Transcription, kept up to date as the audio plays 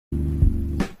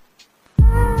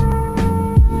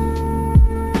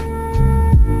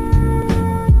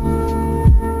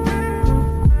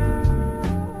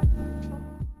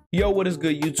Yo, what is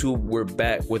good, YouTube? We're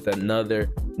back with another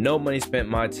No Money Spent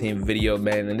My Team video,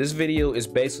 man. And this video is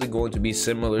basically going to be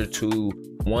similar to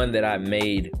one that I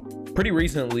made pretty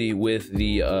recently with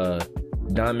the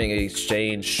Diamond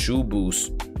Exchange shoe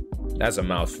boost. That's a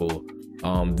mouthful.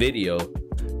 Video.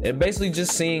 And basically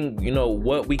just seeing, you know,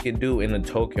 what we can do in the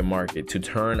token market to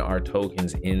turn our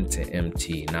tokens into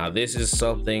MT. Now, this is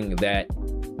something that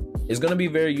is going to be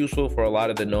very useful for a lot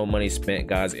of the no money spent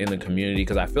guys in the community,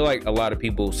 because I feel like a lot of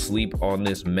people sleep on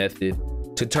this method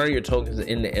to turn your tokens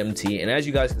into MT. And as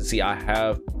you guys can see, I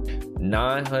have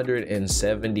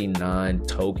 979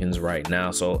 tokens right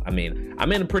now. So I mean,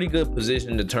 I'm in a pretty good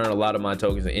position to turn a lot of my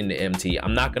tokens into MT.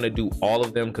 I'm not going to do all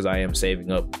of them because I am saving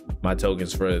up my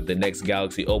tokens for the next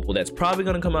Galaxy Opal that's probably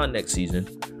going to come out next season.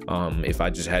 If I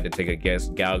just had to take a guess,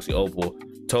 Galaxy Opal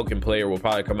token player will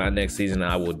probably come out next season.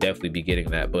 I will definitely be getting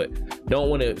that, but don't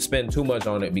want to spend too much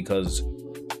on it because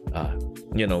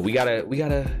you know, we gotta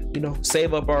you know,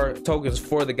 save up our tokens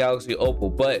for the Galaxy Opal.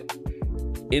 But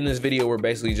in this video, we're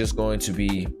basically just going to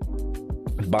be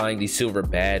buying these silver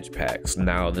badge packs.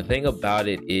 Now, the thing about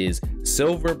it is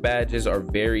silver badges are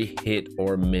very hit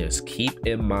or miss. Keep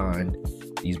in mind,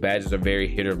 these badges are very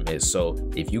hit or miss. So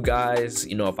if you guys,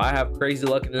 you know, if I have crazy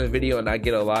luck in this video and I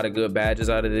get a lot of good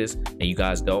badges out of this and you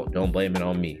guys don't blame it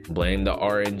on me. Blame the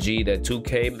RNG that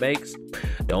 2K makes.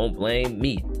 Don't blame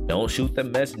me. Don't shoot the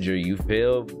messenger, you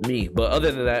feel me? But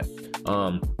other than that,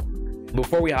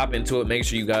 before we hop into it, make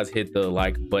sure you guys hit the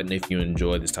like button if you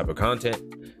enjoy this type of content.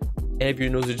 And if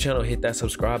you're new to the channel, hit that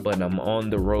subscribe button. I'm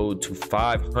on the road to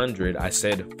 500. I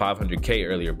said 500K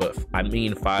earlier, but I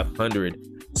mean 500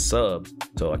 subs.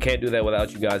 So I can't do that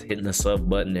without you guys hitting the sub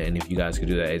button. And if you guys could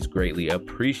do that, it's greatly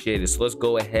appreciated. So let's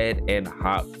go ahead and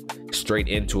hop straight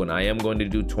into it. I am going to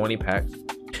do 20 packs.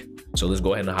 So let's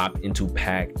go ahead and hop into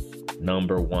pack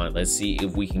number 1. Let's see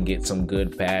if we can get some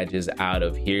good badges out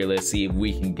of here. Let's see if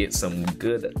we can get some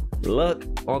good luck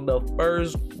on the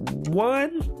first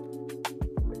one.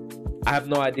 I have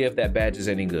no idea if that badge is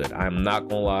any good. I'm not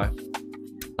gonna lie.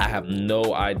 I have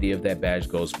no idea if that badge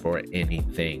goes for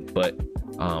anything, but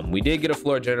we did get a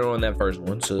floor general on that first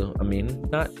one, so I mean,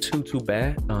 not too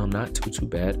bad. Not too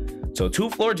bad. So 2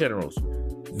 floor generals.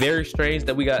 Very strange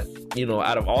that we got, you know,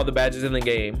 out of all the badges in the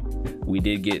game, we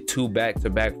did get 2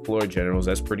 back-to-back floor generals.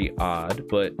 That's pretty odd,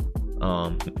 but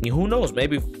who knows?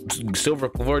 Maybe silver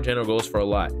floor general goes for a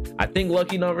lot. I think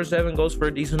lucky number 7 goes for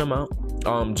a decent amount,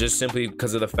 just simply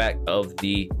because of the fact of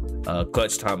the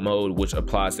clutch time mode, which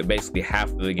applies to basically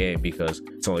half of the game because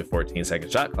it's only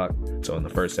 14-second shot clock. So in the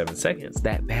first 7 seconds,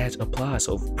 that badge applies.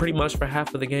 So pretty much for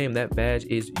half of the game, that badge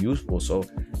is useful. So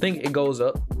I think it goes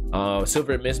up.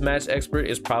 Silver mismatch expert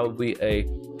is probably a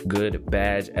good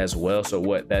badge as well. So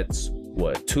that's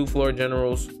 2 floor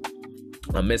generals,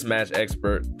 a mismatch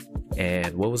expert,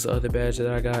 and what was the other badge that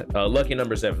I got? Lucky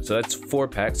number 7. So that's 4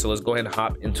 packs. So let's go ahead and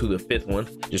hop into the 5th one.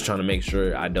 Just trying to make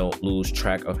sure I don't lose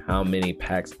track of how many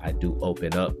packs I do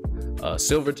open up.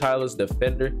 Silver Tyler's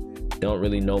Defender. Don't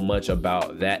really know much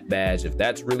about that badge, if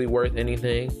that's really worth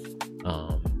anything.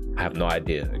 I have no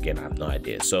idea. Again, I have no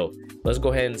idea. So let's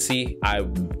go ahead and see.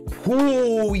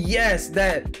 Oh yes,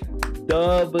 that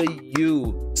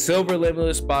W. Silver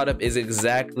Limitless Spot Up is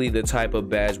exactly the type of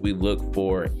badge we look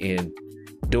for in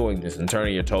doing this and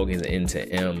turning your tokens into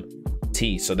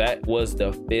MT. So that was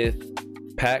the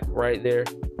 5th pack right there.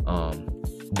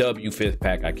 W 5th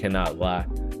pack, I cannot lie.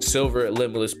 Silver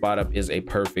Limitless Spot Up is a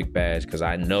perfect badge because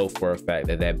I know for a fact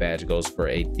that that badge goes for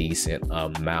a decent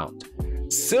amount.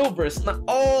 Silver Sniper,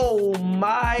 oh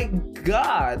my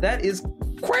god, that is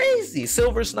crazy.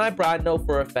 Silver Sniper, I know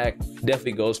for a fact,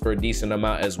 definitely goes for a decent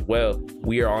amount as well.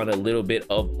 We are on a little bit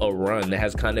of a run that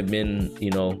has kind of been,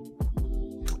 you know,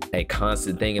 a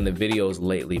constant thing in the videos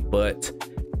lately. But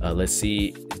let's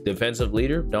see, defensive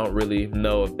leader, don't really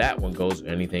know if that one goes or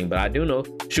anything, but I do know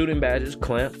shooting badges,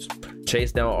 clamps,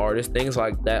 chase down artists, things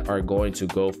like that are going to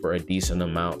go for a decent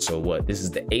amount. So this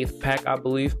is the 8th pack, I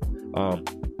believe.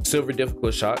 Silver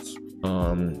difficult shots,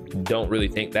 don't really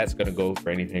think that's gonna go for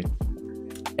anything.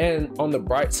 And on the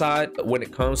bright side, when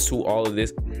it comes to all of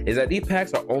this, is that these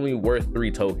packs are only worth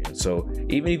 3 tokens. So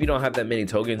even if you don't have that many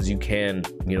tokens, you can,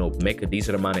 you know, make a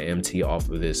decent amount of MT off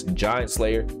of this. Giant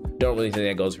Slayer, don't really think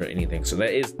that goes for anything. So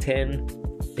that is 10,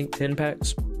 I think 10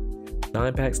 packs,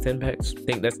 9 packs, 10 packs. I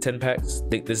think that's 10 packs. I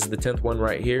think this is the 10th one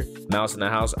right here. Mouse in the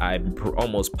House, I'm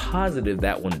almost positive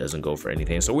that one doesn't go for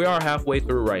anything. So we are halfway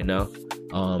through right now.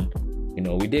 You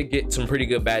know, we did get some pretty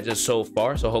good badges so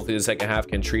far, so hopefully the second half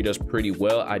can treat us pretty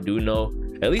well. I do know,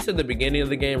 at least at the beginning of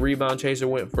the game, Rebound Chaser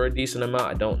went for a decent amount.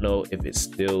 I don't know if it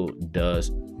still does.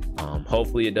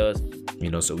 Hopefully it does, you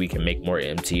know, so we can make more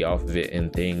MT off of it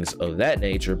and things of that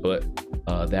nature. But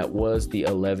That was the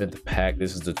 11th pack.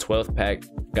 This is the 12th pack.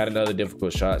 Got another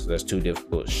difficult shot, so that's 2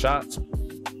 difficult shots.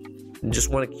 And just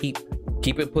want to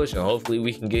keep it pushing. Hopefully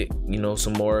we can get, you know,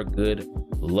 some more good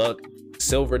luck.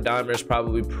 Silver diamond is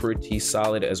probably pretty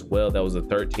solid as well. That was the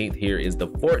 13th. Here is the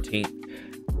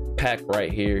 14th pack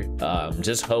right here.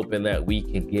 Just hoping that we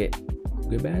can get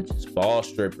good badges. Ball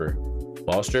stripper.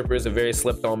 Ball stripper is a very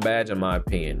slept on badge in my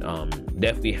opinion.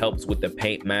 Definitely helps with the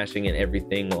paint mashing and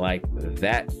everything like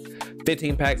that.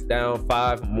 15 packs down,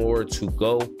 5 more to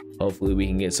go. Hopefully we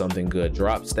can get something good.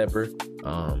 Drop stepper.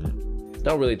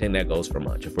 Don't really think that goes for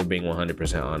much. If we're being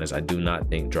 100% honest, I do not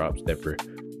think drop stepper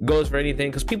goes for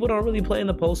anything because people don't really play in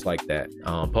the post like that.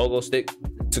 Pogo stick,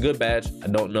 it's a good badge. I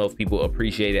don't know if people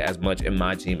appreciate it as much in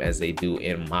my team as they do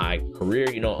in my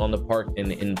career, you know, on the park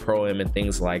and in pro-am and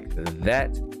things like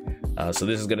that. So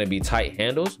this is going to be tight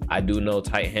handles. I do know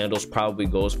tight handles probably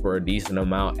goes for a decent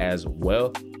amount as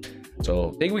well.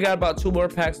 So I think we got about 2 more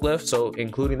packs left, so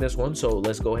including this one. So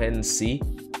let's go ahead and see.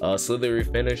 Slithery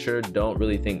finisher, don't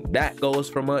really think that goes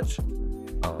for much.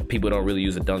 People don't really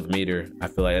use a dunk meter. I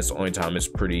feel like that's the only time it's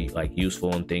pretty like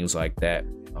useful and things like that.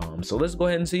 So let's go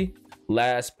ahead and see.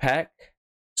 Last pack,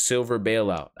 silver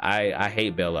bailout. I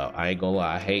hate bailout. I ain't gonna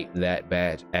lie, I hate that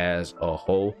badge as a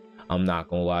whole. I'm not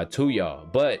gonna lie to y'all,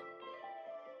 but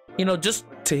you know, just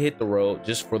to hit the road,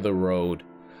 just for the road,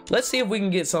 let's see if we can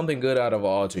get something good out of an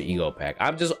alter ego pack.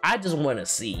 I just want to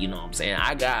see, you know what I'm saying?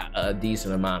 I got a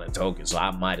decent amount of tokens, so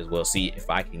I might as well see if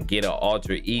I can get an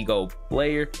alter ego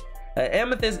player.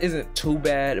 Amethyst isn't too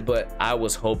bad, but I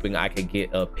was hoping I could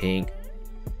get a pink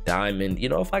diamond. You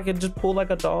know, if I could just pull like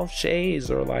a Dolph Shays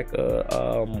or like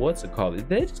a what's it called? Did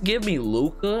they just give me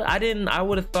Luca? I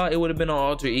would have thought it would have been an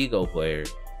alter ego player.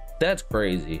 That's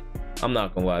crazy. I'm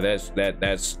not gonna lie, that's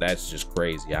just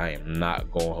crazy. I am not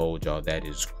gonna hold y'all. That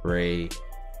is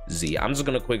crazy. I'm just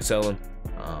gonna quick sell him.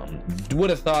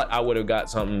 Would have thought I would have got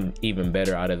something even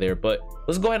better out of there, but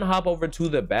let's go ahead and hop over to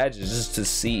the badges just to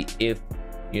see if,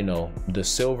 you know, the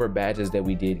silver badges that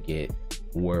we did get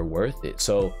were worth it.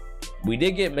 So we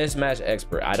did get mismatch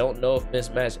expert. I don't know if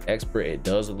mismatch expert, it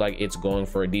does look like it's going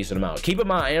for a decent amount. Keep in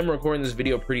mind, I am recording this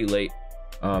video pretty late,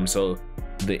 so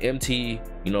the MT,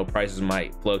 you know, prices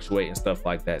might fluctuate and stuff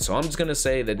like that. So I'm just gonna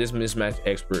say that this mismatch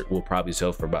expert will probably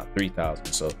sell for about 3,000.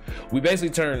 So we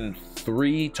basically turned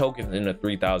 3 tokens into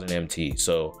 3,000 MT.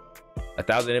 So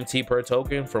 1,000 MT per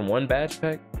token from 1 badge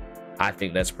pack. I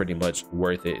think that's pretty much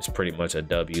worth it. It's pretty much a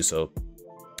W. So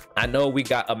I know we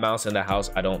got a mouse in the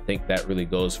house. I don't think that really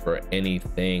goes for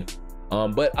anything.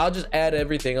 But I'll just add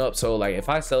everything up. So like if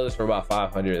I sell this for about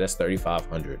 500, that's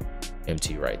 3,500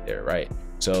 MT right there, right?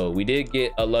 So we did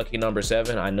get a lucky number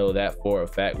 7. I know that for a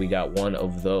fact. We got one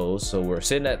of those. So we're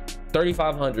sitting at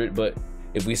 3,500. But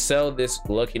if we sell this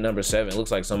lucky number 7, it looks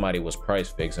like somebody was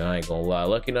price fixing. I ain't gonna lie.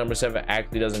 Lucky number 7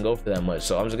 actually doesn't go for that much.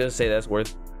 So I'm just gonna say that's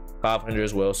worth 500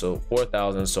 as well. So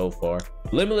 4,000 so far.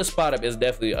 Limitless spot up is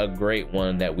definitely a great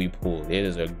one that we pulled. It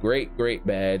is a great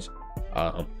badge.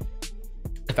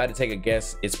 If I had to take a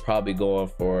guess, it's probably going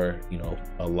for, you know,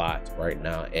 a lot right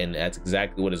now, and that's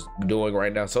exactly what it's doing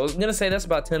right now. So I was gonna say that's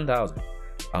about 10,000.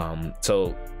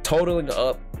 So totaling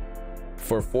up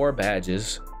for 4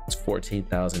 badges, it's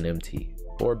 14,000 MT.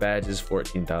 4 badges,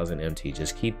 14,000 MT.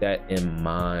 Just keep that in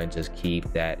mind. Just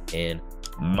keep that in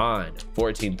mind.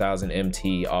 14,000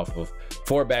 MT off of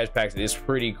 4 badge packs is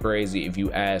pretty crazy if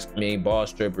you ask me. Ball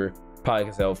stripper probably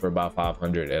can sell for about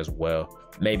 500 as well,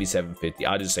 maybe 750.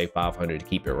 I'll just say 500 to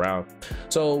keep it round.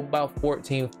 So about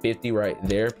 1450 right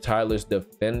there. Tyler's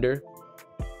defender,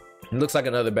 it looks like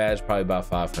another badge, probably about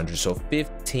 500. So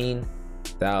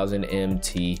 15,000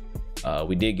 MT.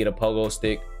 We did get a pogo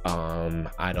stick.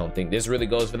 I don't think this really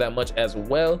goes for that much as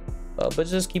well, but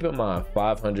just keep in mind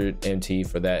 500 MT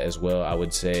for that as well. I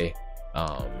would say you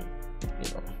know,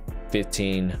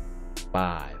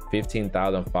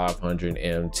 15,500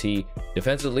 MT.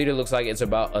 Defensive leader looks like it's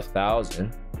about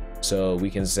 1,000, so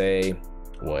we can say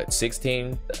what,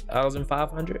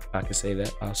 16,500. I can say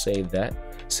that. I'll say that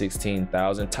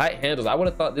 16,000. Tight handles, I would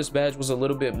have thought this badge was a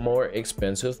little bit more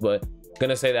expensive, but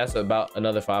gonna say that's about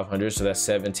another 500, so that's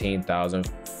 17,000.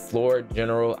 Floor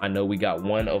general, I know we got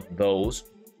one of those,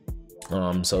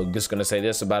 so just gonna say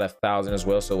this about 1,000 as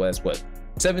well. So that's what,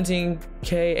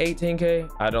 17k, 18k.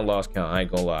 I don't lost count. I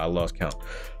ain't gonna lie, I lost count.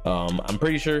 I'm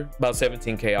pretty sure about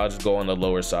 17k. I'll just go on the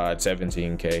lower side,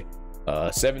 17k.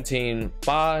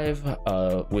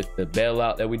 17.5 with the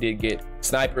bailout that we did get.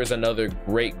 Sniper is another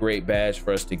great badge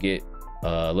for us to get.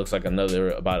 Looks like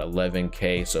another about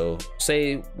 11k, so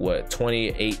say what,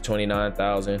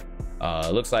 29,000.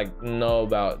 Looks like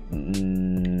about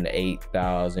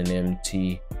 8,000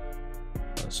 MT,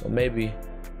 so maybe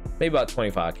maybe about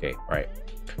 25k, right?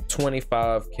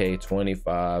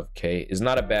 25k is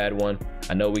not a bad one.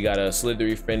 I know we got a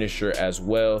slithery finisher as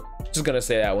well. Just gonna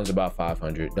say that one's about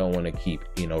 500. Don't want to keep,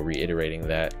 you know, reiterating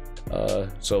that.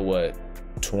 So what,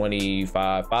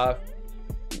 25.5?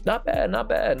 Not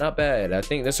bad. I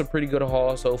think that's a pretty good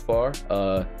haul so far.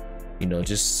 You know,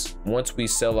 just once we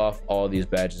sell off all these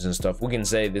badges and stuff, we can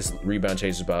say this rebound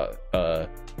chase is about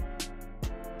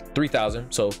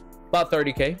 3,000, so about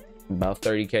 30k.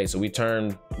 So we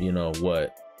turned, you know,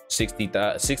 what, 60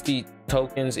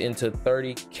 tokens into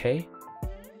 30k.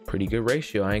 Pretty good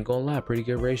ratio, I ain't gonna lie, pretty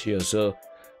good ratio. So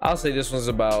I'll say this one's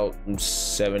about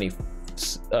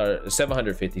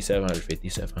 750.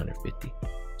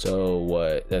 So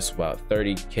what, that's about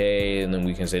 30k, and then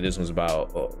we can say this one's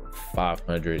about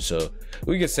 500, so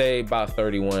we could say about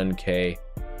 31k.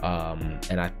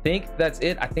 And I think that's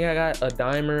it. I think I got a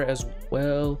dimer as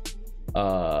well,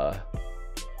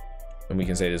 and we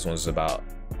can say this one's about,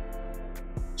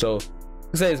 so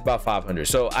let's say it's about 500.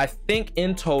 So I think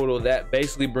in total that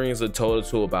basically brings the total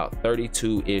to about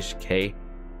 32-ish k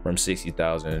from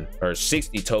 60,000 or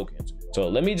 60 tokens. So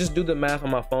let me just do the math on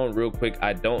my phone real quick.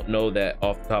 I don't know that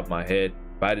off the top of my head.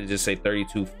 If I had to just say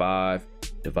 32.5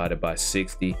 divided by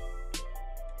 60,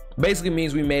 basically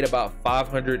means we made about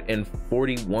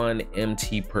 541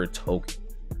 MT per token.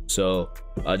 So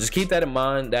just keep that in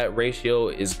mind. That ratio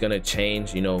is gonna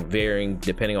change, you know, varying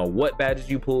depending on what badges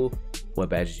you pull, what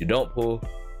badges you don't pull,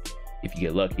 if you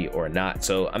get lucky or not.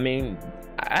 So I mean,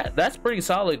 that's pretty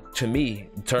solid to me,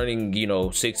 turning, you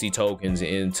know, 60 tokens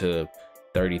into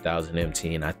 30,000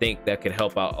 MT. And I think that could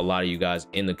help out a lot of you guys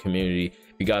in the community.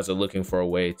 If you guys are looking for a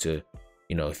way to,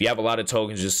 you know, if you have a lot of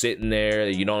tokens just sitting there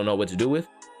that you don't know what to do with,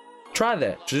 try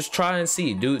that. Just try and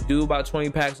see. Do about 20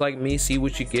 packs like me, see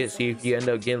what you get, see if you end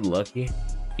up getting lucky.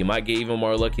 You might get even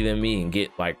more lucky than me and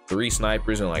get like 3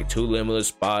 snipers and like 2 limitless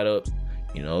spot ups,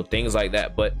 you know, things like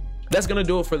that. But that's gonna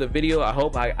do it for the video.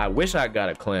 I wish I got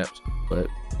a clamps, but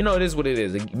you know, it is what it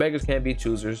is. Beggars can't be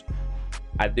choosers.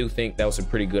 I do think that was a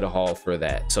pretty good haul for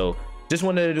that. So just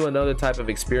wanted to do another type of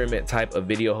experiment type of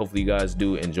video. Hopefully you guys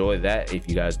do enjoy that. If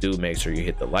you guys do, make sure you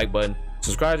hit the like button,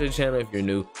 subscribe to the channel if you're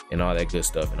new, and all that good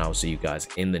stuff. And I will see you guys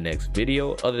in the next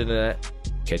video. Other than that,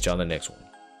 catch you on the next one.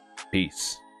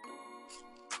 Peace.